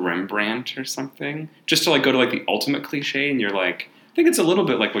late Rembrandt or something, just to like go to like the ultimate cliche, and you're like, I think it's a little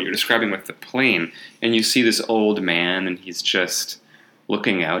bit like what you're describing with the plane, and you see this old man, and he's just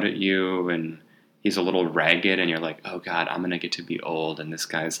looking out at you, and he's a little ragged, and you're like, oh God, I'm gonna get to be old, and this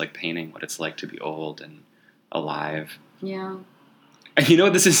guy's like painting what it's like to be old and alive. Yeah. You know,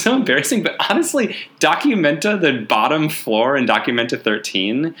 this is so embarrassing, but honestly, Documenta, the bottom floor in Documenta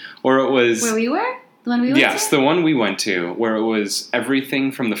 13, where it was... Where we were? The one we went to? Yes, the one we went to, where it was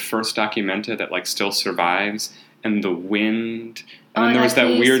everything from the first Documenta that, like, still survives, and the wind, and then there was that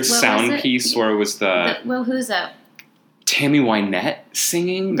weird sound piece where it was well, who's that? Tammy Wynette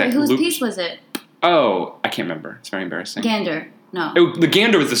singing. Wait, whose piece was it? Oh, I can't remember. It's very embarrassing. Gander. No. The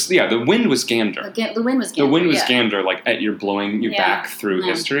Gander was this. Yeah, the wind was Gander. The wind was Gander. The wind was Gander, like you're blowing you back through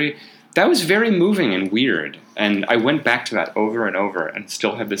history. That was very moving and weird, and I went back to that over and over, and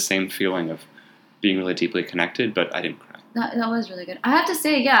still had the same feeling of being really deeply connected, but I didn't cry. That was really good. I have to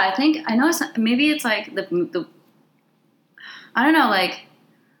say, yeah, I know maybe it's like the I don't know, like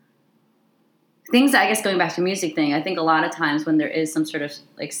things that I guess going back to music thing, I think a lot of times when there is some sort of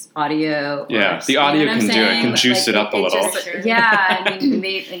like audio. The audio can do it, can juice it up a little. I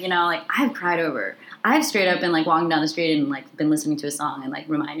mean, you know, like I've cried over. I've straight up been like walking down the street and like been listening to a song and like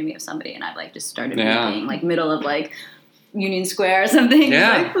reminded me of somebody, and I've like just started weeping, like middle of like Union Square or something.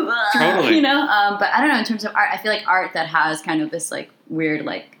 Yeah, like, totally. You know, but I don't know, in terms of art, I feel like art that has kind of this like weird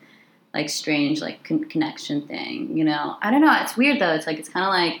like strange like connection thing, you know. I don't know, it's weird though. It's like, it's kind of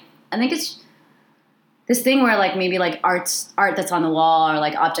like, I think it's this thing where like maybe like art that's on the wall, or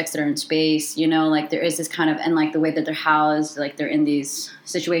like objects that are in space, you know, like there is this kind of, and like the way that they're housed, like they're in these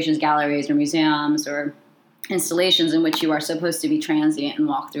situations, galleries or museums or installations in which you are supposed to be transient and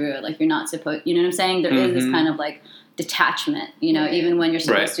walk through it. Like you're not supposed, you know what I'm saying? There is this kind of like detachment, you know, even when you're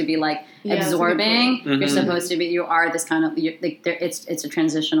supposed to be like absorbing, you're supposed to be, you are this kind of, like it's a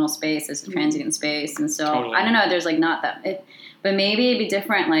transitional space, it's a transient space. And so I don't know, there's like not that, but maybe it'd be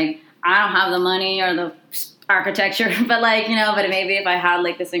different. Like I don't have the money or the architecture, but like, you know, but maybe if I had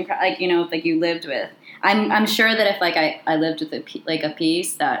like this, like, you know, like you lived with, I'm sure that if like I lived with a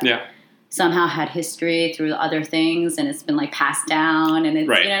piece that somehow had history through other things, and it's been like passed down, and it's,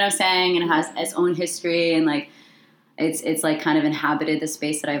 you know what I'm saying? And it has its own history, and like, it's like kind of inhabited the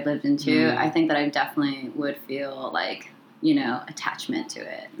space that I've lived into. I think that I definitely would feel like, you know, attachment to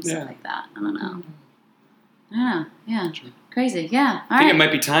it and stuff like that. I don't know. Yeah. Crazy. Yeah. I think it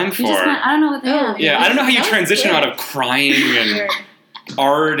might be time for... I don't know what they have. Yeah, I don't know how you transition out of crying and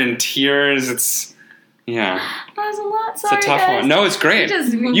art and tears. It's... Yeah. That was a lot. Sorry, it's a tough one. No, it's great.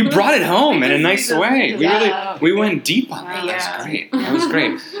 You brought it home in a nice way. We went deep on that. That was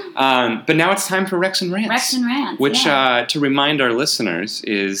great. But now it's time for Recs and Rants. Recs and Rants, which, to remind our listeners,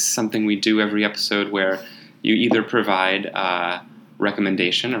 is something we do every episode where you either provide a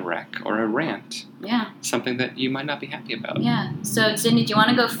recommendation, a rec, or a rant. Yeah. Something that you might not be happy about. Yeah. So, Sydney, do you want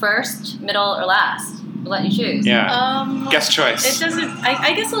to go first, middle, or last? We'll let you choose. Yeah. Guest choice. It doesn't.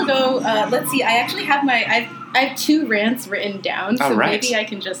 I guess I'll go. Let's see. I actually have I have 2 rants written down, so maybe I'll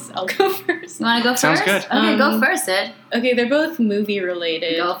go first. You want to go first? Sounds good. Okay, go first, Sid. Okay, they're both movie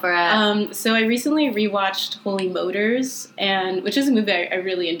related. Go for it. So I recently rewatched Holy Motors, which is a movie I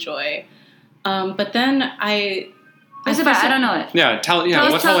really enjoy. But then What's it about? I don't know it. Yeah,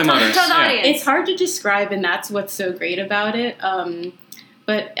 what's Holy Motors? Tell the audience. It's hard to describe, and that's what's so great about it.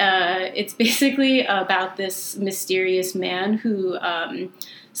 But it's basically about this mysterious man who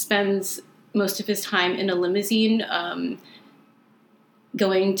spends most of his time in a limousine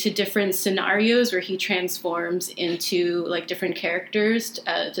going to different scenarios where he transforms into like different characters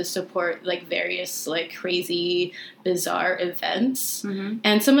to support like various like crazy, bizarre events. Mm-hmm.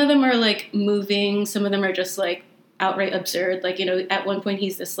 And some of them are like moving, some of them are just like outright absurd. Like, you know, at one point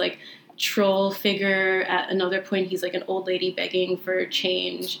he's this like troll figure. At another point, he's like an old lady begging for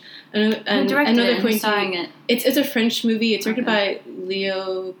change. And another point, starring it. It's a French movie. It's directed by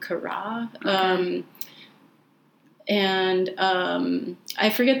Leo Carra. I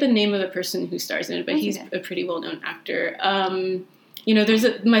forget the name of the person who stars in it, but he's a pretty well-known actor. You know,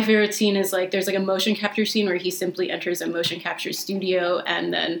 my favorite scene is like there's like a motion capture scene where he simply enters a motion capture studio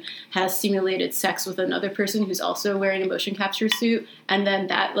and then has simulated sex with another person who's also wearing a motion capture suit, and then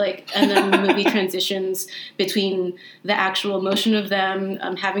the movie transitions between the actual motion of them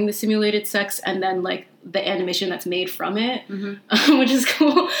having the simulated sex and then like the animation that's made from it, which is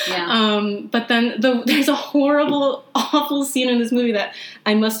cool. Yeah. But then there's a horrible, awful scene in this movie that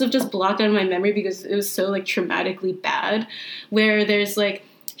I must have just blocked out of my memory because it was so like traumatically bad, where there's like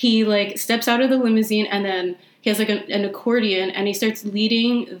he like steps out of the limousine and then he has like an accordion and he starts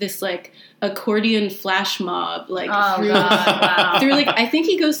leading this like accordion flash mob like through like I think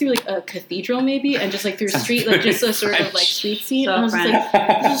he goes through like a cathedral maybe and just like through a street like just a sort of like street scene. So and I was just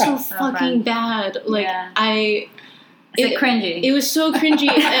like, this is so fucking bad. Like it's cringy. It was so cringy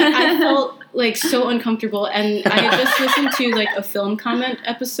and I felt like so uncomfortable, and I had just listened to like a film comment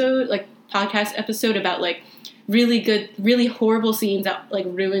episode, like podcast episode about like really good, really horrible scenes that like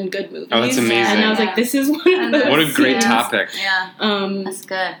ruin good movies. Oh, that's amazing. And I was like, this is one of those. What a great scenes. topic. Yeah. That's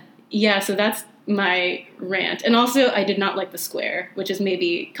good. Yeah, so that's my rant. And also, I did not like The Square, which is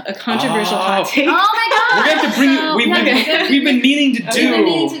maybe a controversial hot take. Oh my god! We're gonna have to bring. We've been meaning to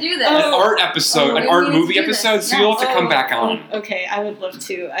do this. an art episode, an art movie episode. So you'll have to come back on. Okay, I would love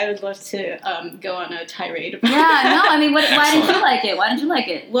to. I would love to go on a tirade about. Yeah, no, I mean, why didn't you like it? Why didn't you like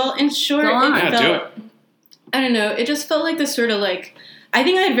it? Well, in short, Go on. Do it. I don't know. It just felt like this sort of like. I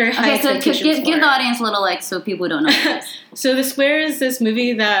think I had very high expectations for give the audience a little like so people don't know this. So The Square is this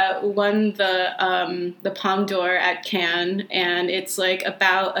movie that won the Palme d'Or at Cannes, and it's like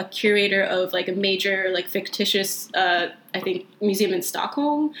about a curator of like a major like fictitious I think museum in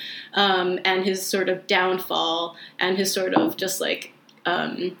Stockholm, and his sort of downfall and his sort of just like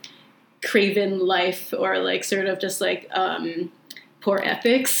craven life or like sort of just like poor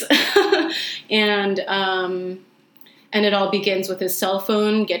ethics, and it all begins with his cell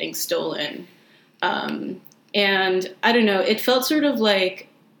phone getting stolen. And I don't know, it felt sort of like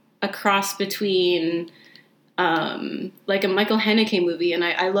a cross between like a Michael Haneke movie, and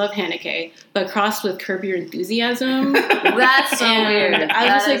I love Haneke, but crossed with Curb Your Enthusiasm. That's so weird.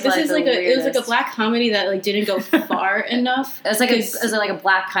 I was just like, this is like it was like a black comedy that like didn't go far enough. It was like a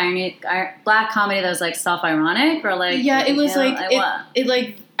black comedy that was like self-ironic or like it was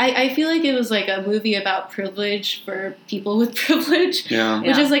what? I feel like it was like a movie about privilege for people with privilege. Yeah.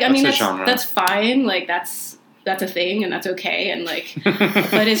 Which is like, I mean, genre. that's fine. Like that's a thing and that's okay. And like,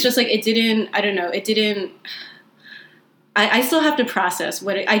 but it's just like, it didn't, I don't know. It didn't, I still have to process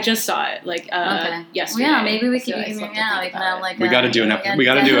what I just saw it like yesterday. Well, yeah, maybe we can. So We have like. We got to do an episode. We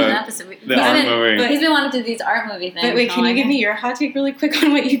got to do an episode. The art movie. He's been wanting to do these art movie things. But wait, can you give me your hot take really quick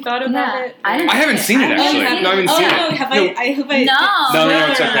on what you thought about it? I haven't seen it actually. No, I haven't seen it. I hope I. No,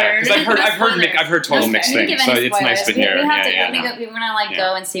 it's okay. Because I've heard total mixed things, so it's nice to hear. We're gonna like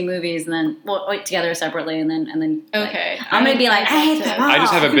go and see movies and then wait together separately and then. Okay. I'm gonna be like, I hate them all. I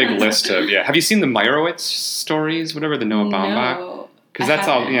just have a big list of Have you seen the Meyerowitz stories? Whatever, the Noah Baumbach. No. Because that's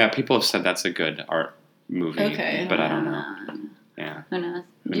all. Yeah, people have said that's a good art movie. Okay. But I don't know. Yeah. Who knows?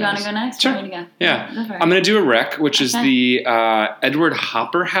 Do you want to go next? Sure. Or go? Yeah. I'm going to do a rec, which is the Edward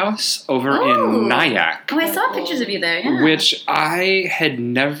Hopper House over in Nyack. Oh, I saw pictures of you there. Yeah. Which I had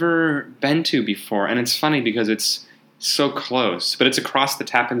never been to before, and it's funny because it's so close, but it's across the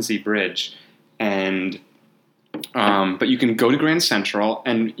Tappan Zee Bridge, and but you can go to Grand Central,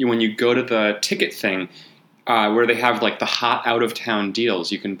 and when you go to the ticket thing. Where they have like the hot out of town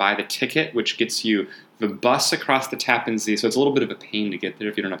deals. You can buy the ticket, which gets you the bus across the Tappan Zee. So it's a little bit of a pain to get there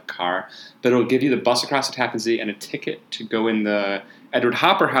if you don't have a car. But it'll give you the bus across the Tappan Zee and a ticket to go in the Edward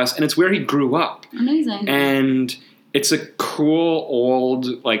Hopper House. And it's where he grew up. Amazing. And it's a cool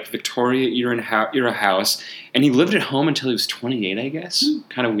old like Victoria era house. And he lived at home until he was 28, I guess.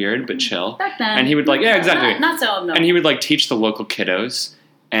 Kind of weird, but chill. Back then. And he would like, exactly. Not so, no. And he would like teach the local kiddos.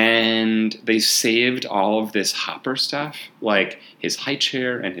 And they saved all of this Hopper stuff, like his high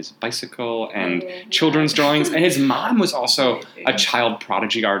chair and his bicycle and children's drawings. And his mom was also a child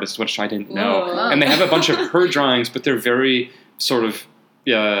prodigy artist, which I didn't know. Whoa. And they have a bunch of her drawings, but they're very sort of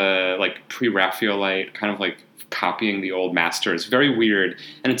like pre-Raphaelite, kind of like copying the old masters. Very weird.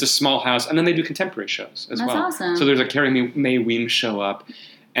 And it's a small house. And then they do contemporary shows as well. That's awesome. So there's a Carrie Mae Weems show up.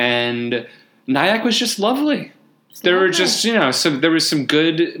 And Nyack was just lovely. There were just, so there was some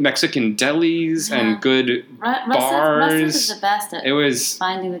good Mexican delis and good bars. Russell is the best at it was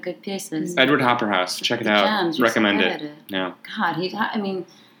finding the good pieces. Edward Hopper House. Check it out. Gems. Recommend it. Yeah. God,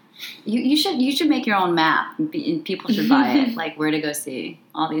 you should make your own map and people should buy it, like where to go see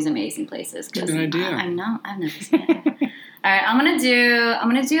all these amazing places. That's a good idea. I've never seen it. All right, I'm gonna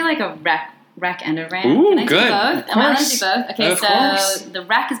do like a rec and a rant. Ooh, Can I good. do both? Of course. I want to do both. Okay, of so course. the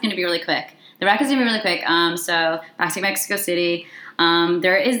rec is gonna be really quick. So back to Mexico City.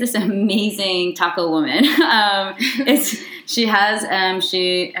 There is this amazing taco woman. Her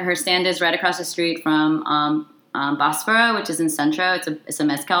stand is right across the street from Bosforo, which is in Centro. It's a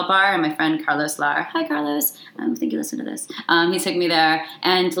mezcal bar, and my friend Carlos Lar. Hi, Carlos. I think you listen to this. He took me there,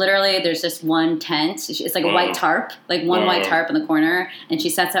 and literally there's just one tent. It's like a white tarp, like one white tarp in the corner, and she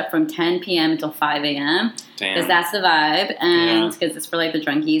sets up from 10 p.m. until 5 a.m. because that's the vibe, and because it's for like the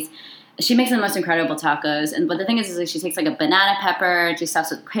drunkies. She makes the most incredible tacos, but the thing is like she takes like a banana pepper, and she stuffs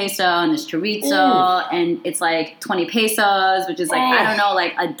with queso, and there's chorizo, and it's like 20 pesos, which is like I don't know,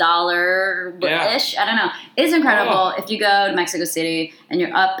 like $1-ish. I don't know. It's incredible. If you go to Mexico City and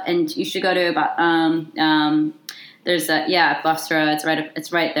you're up, and you should go to about There's Bufsra.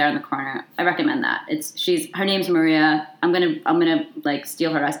 It's right there in the corner. I recommend that. Her name's Maria. I'm gonna like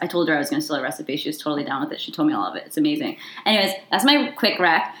steal her. I told her I was gonna steal her recipe. She was totally down with it. She told me all of it. It's amazing. Anyways, that's my quick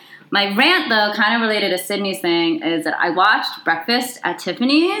rec. My rant, though, kind of related to Sydney's thing, is that I watched Breakfast at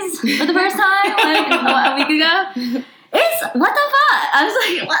Tiffany's for the first time like a week ago. It's what the fuck? I was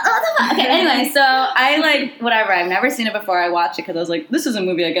like, what the fuck? Okay, anyway, so I like whatever. I've never seen it before. I watched it because I was like, this is a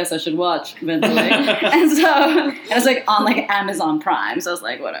movie I guess I should watch eventually. And so it was like on like Amazon Prime. So I was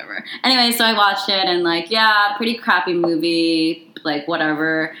like, whatever. Anyway, so I watched it and like, yeah, pretty crappy movie, like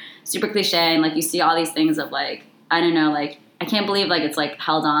whatever, super cliche, and like you see all these things of like, I don't know, like I can't believe like it's like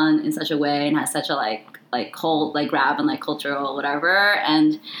held on in such a way and has such a like cult like grab and like cultural whatever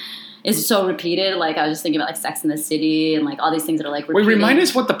and. Is so repeated. Like I was just thinking about like Sex in the City and like all these things that are like repeated. Wait, remind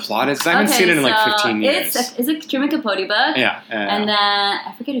us what the plot is. I haven't seen it in like 15 years. It's a Truman Capote book. Yeah. And then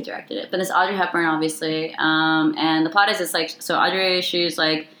I forget who directed it, but it's Audrey Hepburn, obviously. And the plot is it's like so Audrey, she's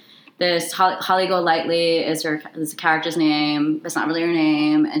like this Holly Golightly is the character's name. It's not really her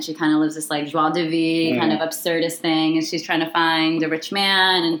name, and she kind of lives this like joie de vivre kind of absurdist thing, and she's trying to find a rich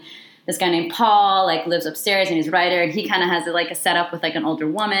man and. This guy named Paul, like, lives upstairs, and he's a writer, and he kind of has, like, a setup with, like, an older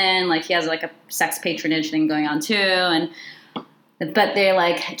woman. Like, he has, like, a sex patronage thing going on, too. But they,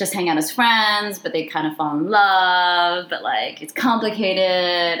 like, just hang out as friends, but they kind of fall in love. But, like, it's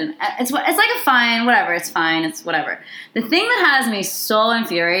complicated. And it's like a fine, whatever. It's fine. It's whatever. The thing that has me so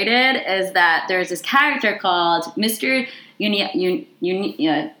infuriated is that there's this character called Mr.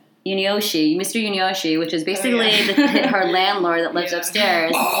 Mr. Yunioshi, which is basically her landlord that lives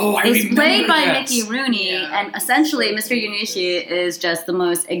upstairs. Oh, I is played by that. Mickey Rooney, and essentially Mr. Yunioshi is just the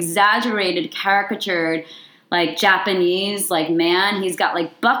most exaggerated, caricatured, like Japanese like man. He's got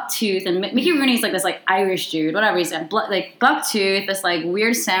like buck tooth, and Mickey Rooney's like this like Irish dude, whatever he said, like buck tooth, this like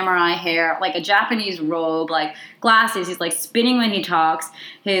weird samurai hair, like a Japanese robe, like glasses. He's like spinning when he talks.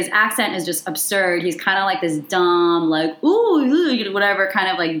 His accent is just absurd. He's kind of like this dumb, like ooh, whatever kind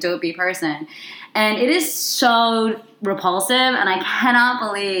of like dopey person, and it is so repulsive. And I cannot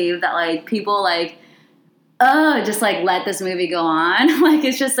believe that like people like. Just like let this movie go on. Like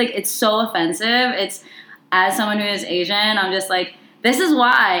it's just like it's so offensive. As someone who is Asian, I'm just like, this is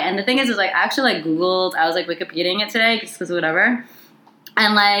why. And the thing is like, I actually like Googled, I was like Wikipediaing it today, just because whatever.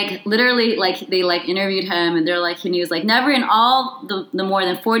 And like, literally, like, they like interviewed him and they're like, and he was like, never in all the more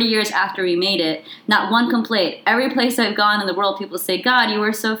than 40 years after we made it, not one complaint. Every place I've gone in the world, people say, God, you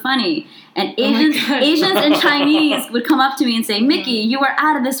were so funny. And Asians and Chinese would come up to me and say, Mickey, you are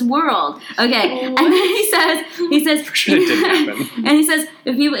out of this world. Okay. And then he says, sure it didn't happen. And he says,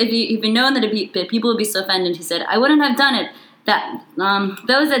 if you known that people would be so offended, he said, I wouldn't have done it. That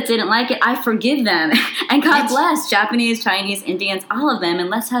those that didn't like it, I forgive them, and God bless Japanese, Chinese, Indians, all of them, and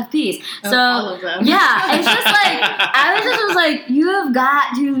let's have peace. So all of them. Yeah, it's just like I was like, you have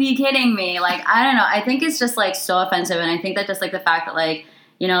got to be kidding me. Like I don't know. I think it's just like so offensive, and I think that just like the fact that like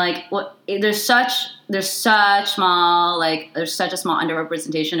you know like there's such a small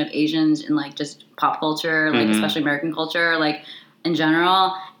underrepresentation of Asians in like just pop culture, like especially American culture, like in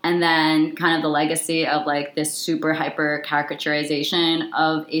general. And then kind of the legacy of like this super hyper caricaturization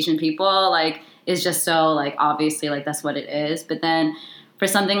of Asian people like is just so like obviously like that's what it is. But then for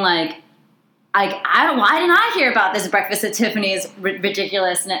something like why didn't I hear about this Breakfast at Tiffany's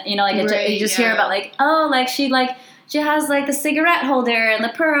ridiculous? You know, like you just hear about like she has like the cigarette holder and the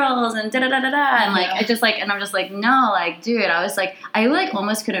pearls and da da da da da and like I'm just like no, like dude, I was like I like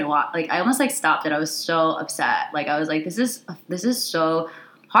almost couldn't watch, like I almost like stopped it. I was so upset. Like I was like this is so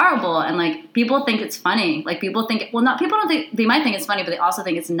horrible, and like people think it's funny. Like people think people don't think, they might think it's funny, but they also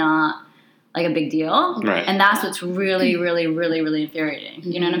think it's not like a big deal. Right. And that's what's really, really, really, really infuriating.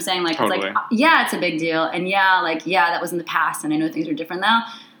 You know what I'm saying? Like totally. It's like yeah, it's a big deal, and that was in the past, and I know things are different now,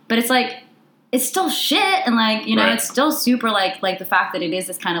 but it's like it's still shit, and like you know it's still super like the fact that it is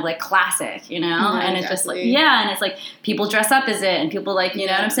this kind of like classic, you know, and it's just like and it's like people dress up as it, and people like you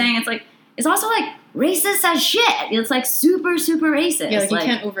know what I'm saying? It's like it's also like racist as shit. It's like super, super racist. Yeah, like you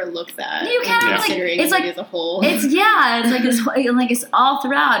can't overlook that. You can't considering it's like as a whole. It's it's all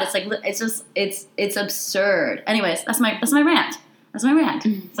throughout. It's like it's absurd. Anyways, that's my rant. That's my rant.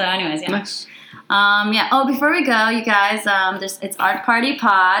 So anyways, yeah. Nice. Before we go, you guys, it's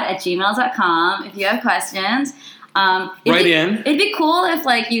artpartypod@gmail.com if you have questions. It'd be cool if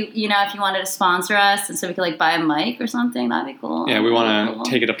like if you wanted to sponsor us and so we could like buy a mic or something. That'd be cool. Yeah, we want to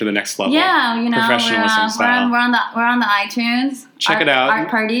take it up to the next level. Yeah, you know, professionalism style. We're on the iTunes. Check it out. Art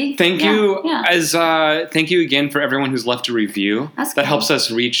Party. Thank you thank you again for everyone who's left a review. That's that cool. helps us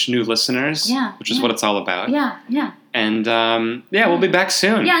reach new listeners. Yeah, which is what it's all about. Yeah, yeah. And we'll be back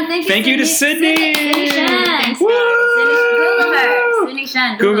soon. Yeah, thank you to Sydney. Sydney Shen. Sydney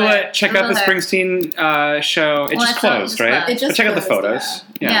Shen. Google it. Check out the Springsteen show. It just closed, right? It just but check out the closed, photos.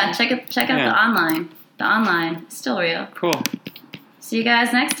 Yeah, check out the online. The online. It's still real. Cool. See you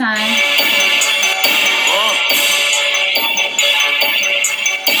guys next time.